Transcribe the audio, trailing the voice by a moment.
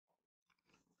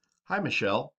Hi,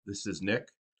 Michelle. This is Nick.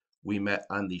 We met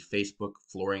on the Facebook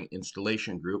flooring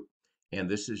installation group, and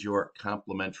this is your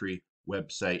complimentary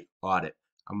website audit.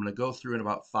 I'm going to go through in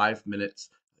about 5 minutes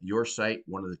your site,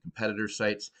 one of the competitor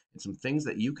sites, and some things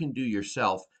that you can do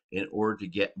yourself in order to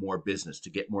get more business, to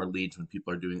get more leads when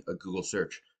people are doing a Google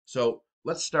search. So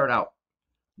let's start out.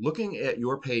 Looking at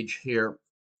your page here,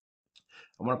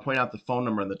 I want to point out the phone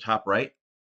number on the top right.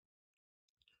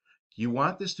 You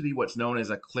want this to be what's known as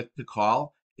a click to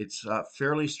call. It's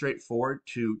fairly straightforward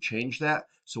to change that.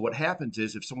 So what happens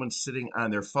is if someone's sitting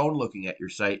on their phone looking at your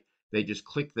site, they just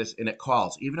click this and it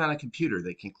calls. Even on a computer,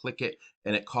 they can click it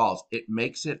and it calls. It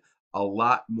makes it a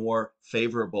lot more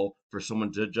favorable for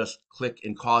someone to just click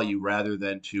and call you rather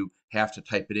than to have to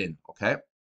type it in, okay?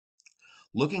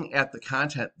 Looking at the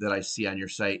content that I see on your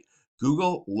site,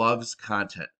 Google loves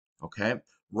content, okay?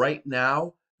 Right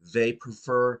now, they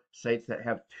prefer sites that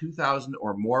have 2,000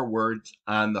 or more words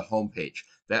on the homepage.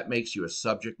 That makes you a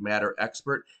subject matter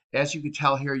expert. As you can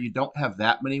tell here, you don't have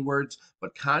that many words,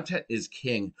 but content is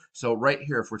king. So right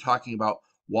here, if we're talking about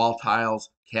wall tiles,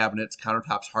 cabinets,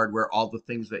 countertops, hardware, all the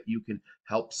things that you can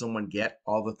help someone get,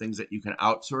 all the things that you can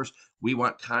outsource, we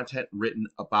want content written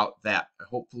about that.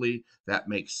 Hopefully that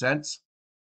makes sense.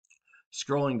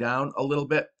 Scrolling down a little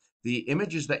bit, the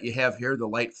images that you have here, the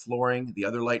light flooring, the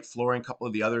other light flooring, a couple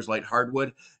of the others light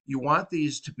hardwood, you want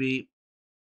these to be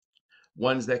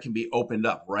ones that can be opened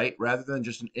up, right? Rather than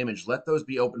just an image, let those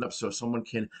be opened up so someone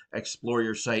can explore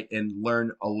your site and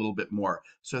learn a little bit more.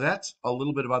 So that's a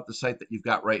little bit about the site that you've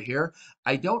got right here.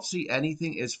 I don't see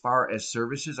anything as far as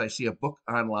services. I see a book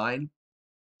online.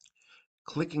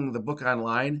 Clicking the book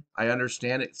online, I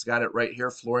understand it's got it right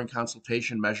here, flooring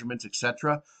consultation, measurements,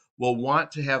 etc. We'll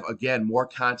want to have, again, more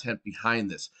content behind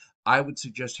this. I would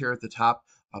suggest here at the top,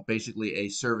 basically a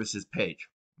services page,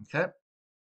 okay?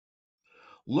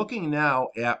 Looking now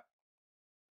at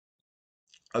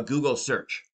a Google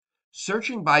search.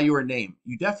 Searching by your name,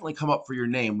 you definitely come up for your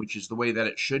name, which is the way that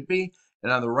it should be.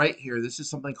 And on the right here, this is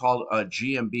something called a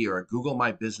GMB or a Google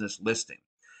My Business listing.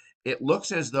 It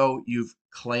looks as though you've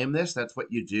claimed this, that's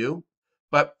what you do.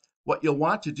 But what you'll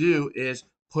want to do is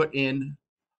put in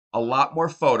a lot more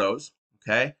photos,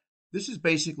 okay? This is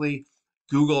basically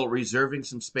Google reserving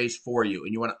some space for you,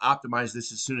 and you want to optimize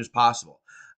this as soon as possible.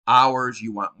 Hours,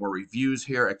 you want more reviews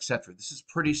here, etc. This is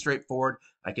pretty straightforward.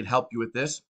 I can help you with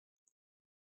this.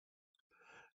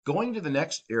 Going to the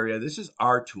next area, this is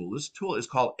our tool. This tool is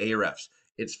called Ahrefs.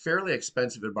 It's fairly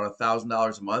expensive at about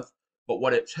 $1,000 a month, but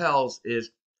what it tells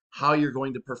is how you're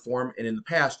going to perform, and in the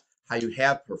past, how you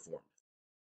have performed.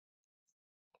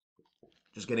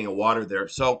 Just getting a water there.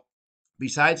 So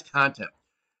besides content,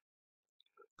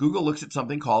 Google looks at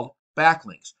something called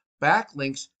backlinks.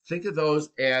 Backlinks, think of those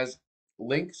as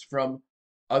links from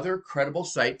other credible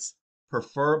sites,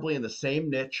 preferably in the same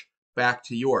niche, back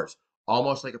to yours,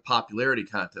 almost like a popularity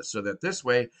contest. So that this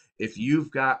way, if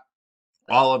you've got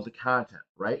all of the content,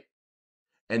 right?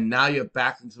 And now you have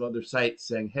backlinks of other sites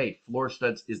saying, hey, Floor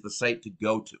Studs is the site to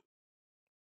go to.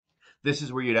 This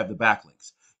is where you'd have the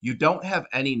backlinks. You don't have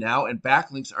any now, and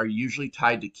backlinks are usually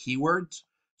tied to keywords.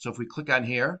 So if we click on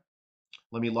here,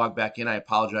 let me log back in. I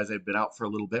apologize, I've been out for a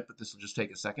little bit, but this will just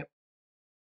take a second.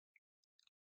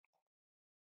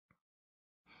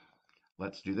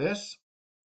 Let's do this.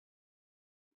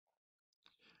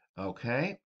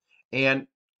 Okay. And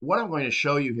what I'm going to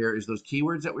show you here is those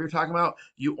keywords that we were talking about.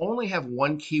 You only have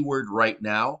one keyword right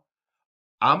now.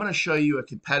 I'm going to show you a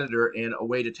competitor and a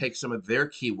way to take some of their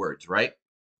keywords, right?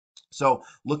 So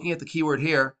looking at the keyword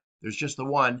here, there's just the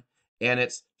one, and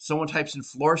it's someone types in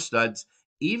floor studs.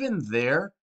 Even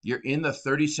there, you're in the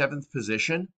 37th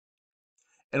position.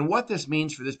 And what this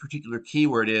means for this particular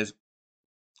keyword is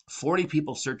 40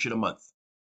 people search it a month.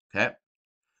 Okay.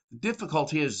 The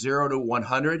difficulty is 0 to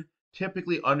 100.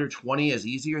 Typically under 20 is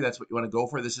easier. That's what you want to go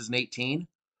for. This is an 18.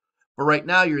 But right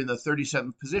now you're in the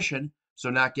 37th position, so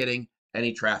not getting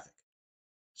any traffic.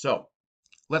 So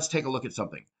let's take a look at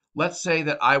something. Let's say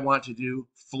that I want to do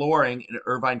flooring in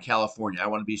Irvine, California. I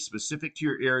want to be specific to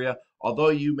your area. Although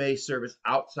you may service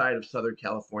outside of Southern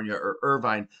California or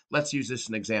Irvine, let's use this as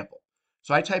an example.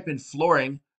 So I type in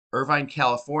flooring, Irvine,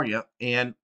 California,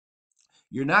 and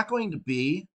you're not going to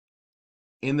be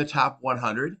in the top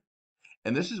 100.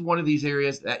 And this is one of these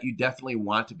areas that you definitely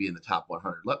want to be in the top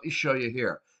 100. Let me show you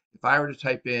here. If I were to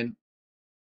type in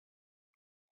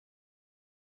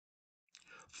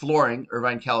flooring,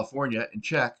 Irvine, California, and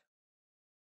check,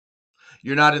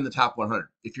 you're not in the top 100.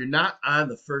 If you're not on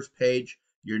the first page,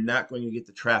 you're not going to get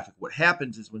the traffic. What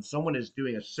happens is when someone is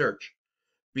doing a search,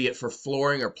 be it for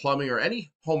flooring or plumbing or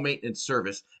any home maintenance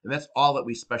service, and that's all that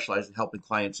we specialize in helping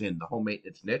clients in, the home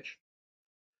maintenance niche.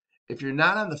 if you're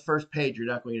not on the first page, you're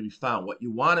not going to be found. What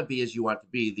you want to be is you want to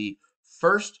be the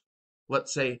first,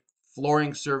 let's say,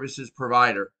 flooring services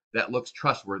provider that looks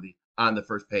trustworthy on the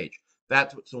first page.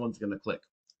 That's what someone's going to click.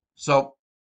 So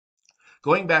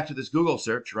going back to this Google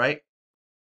search, right?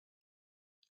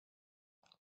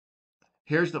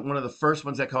 Here's one of the first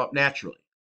ones that come up naturally,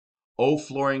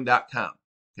 oflooring.com.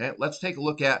 Okay, let's take a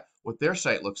look at what their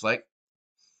site looks like.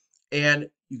 And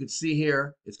you can see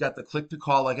here, it's got the click to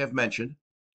call, like I've mentioned.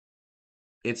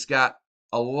 It's got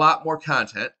a lot more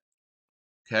content.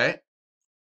 Okay.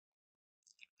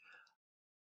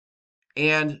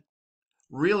 And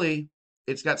really,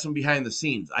 it's got some behind the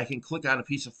scenes. I can click on a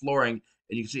piece of flooring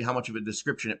and you can see how much of a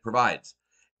description it provides.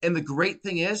 And the great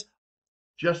thing is,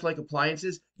 just like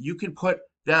appliances, you can put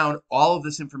down all of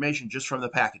this information just from the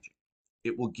packaging.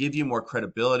 It will give you more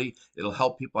credibility. It'll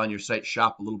help people on your site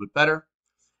shop a little bit better.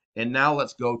 And now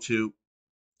let's go to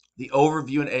the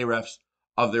overview and Ahrefs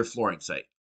of their flooring site.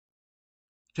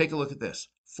 Take a look at this,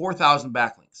 4,000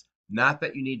 backlinks. Not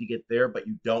that you need to get there, but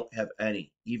you don't have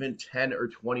any. Even 10 or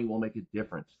 20 will make a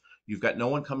difference. You've got no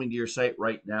one coming to your site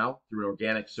right now through an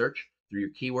organic search, through your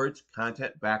keywords,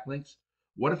 content, backlinks.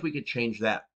 What if we could change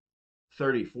that?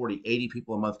 30, 40, 80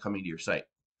 people a month coming to your site.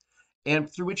 And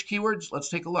through which keywords? Let's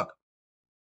take a look.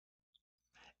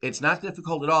 It's not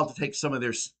difficult at all to take some of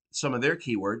their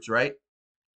keywords, right?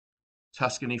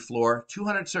 Tuscany floor,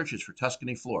 200 searches for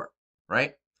Tuscany floor,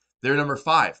 right? They're number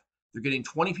 5. They're getting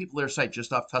 20 people to their site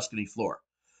just off Tuscany floor.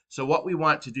 So what we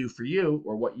want to do for you,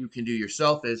 or what you can do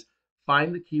yourself, is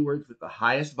find the keywords with the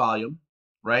highest volume,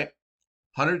 right?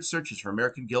 100 searches for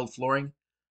American Guild flooring,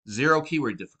 0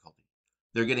 keyword difficulty.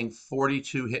 They're getting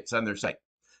 42 hits on their site.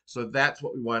 So that's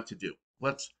what we want to do.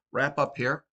 Let's wrap up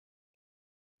here.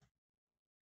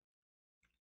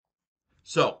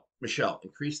 So, Michelle,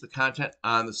 increase the content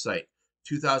on the site.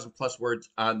 2,000 plus words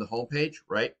on the homepage,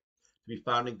 right? To be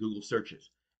found in Google searches.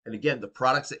 And again, the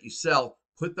products that you sell,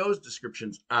 put those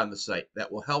descriptions on the site.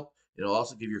 That will help. It'll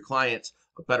also give your clients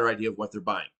a better idea of what they're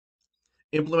buying.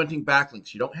 Implementing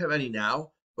backlinks. You don't have any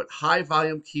now, but high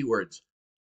volume keywords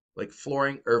like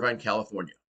flooring, Irvine,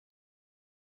 California.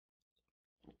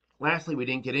 Lastly, we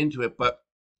didn't get into it, but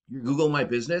your Google My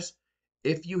Business,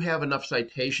 if you have enough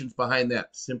citations behind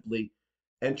that, simply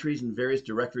entries in various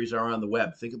directories are on the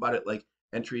web. Think about it like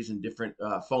entries in different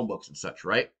phone books and such,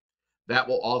 right? That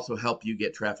will also help you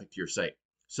get traffic to your site.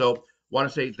 So want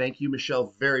to say thank you,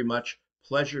 Michelle, very much.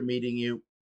 Pleasure meeting you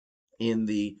in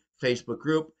the Facebook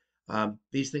group.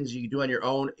 These things you can do on your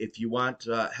own. If you want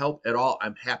help at all,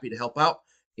 I'm happy to help out,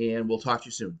 and we'll talk to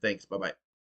you soon. Thanks. Bye-bye.